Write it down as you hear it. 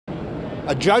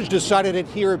A judge decided it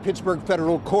here at Pittsburgh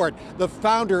Federal Court. The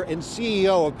founder and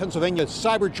CEO of Pennsylvania's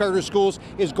cyber charter schools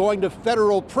is going to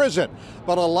federal prison.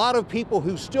 But a lot of people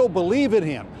who still believe in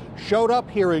him showed up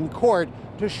here in court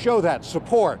to show that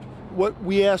support. What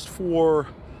we asked for,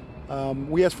 a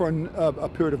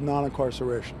period of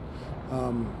non-incarceration.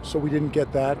 So we didn't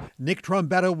get that. Nick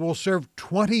Trombetta will serve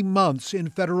 20 months in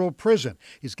federal prison.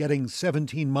 He's getting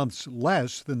 17 months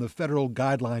less than the federal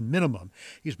guideline minimum.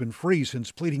 He's been free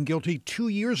since pleading guilty 2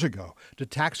 years ago to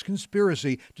tax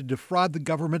conspiracy to defraud the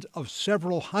government of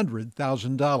several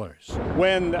 $100,000.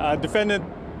 When a defendant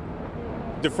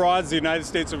defrauds the United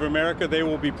States of America, they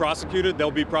will be prosecuted. They'll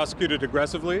be prosecuted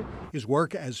aggressively. His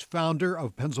work as founder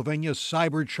of Pennsylvania's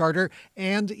cyber charter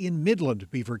and in Midland,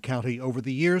 Beaver County over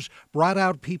the years brought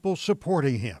out people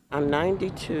supporting him. I'm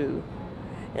 92,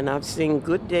 and I've seen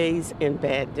good days and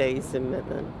bad days in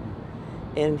Midland.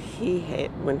 And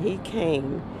when he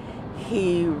came,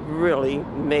 he really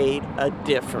made a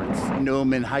difference. I knew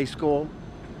him in high school,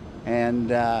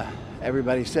 and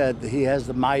everybody said that he has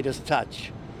the Midas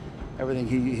touch. Everything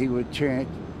he would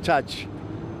touch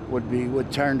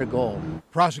would turn to gold.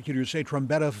 Prosecutors say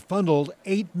Trombetta funneled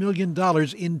 $8 million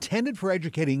intended for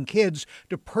educating kids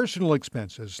to personal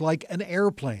expenses like an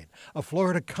airplane, a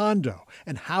Florida condo,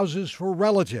 and houses for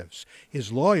relatives.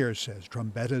 His lawyer says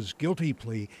Trombetta's guilty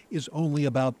plea is only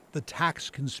about the tax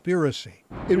conspiracy.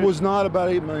 It was not about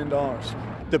 $8 million.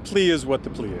 The plea is what the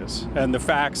plea is, and the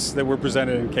facts that were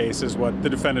presented in the case is what the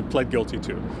defendant pled guilty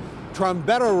to.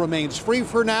 Trombetta remains free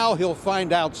for now. He'll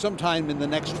find out sometime in the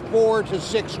next 4 to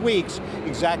 6 weeks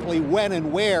exactly when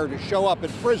and where to show up at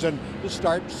prison to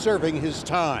start serving his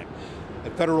time.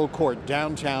 At federal court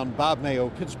downtown, Bob Mayo,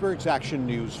 Pittsburgh's Action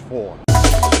News 4.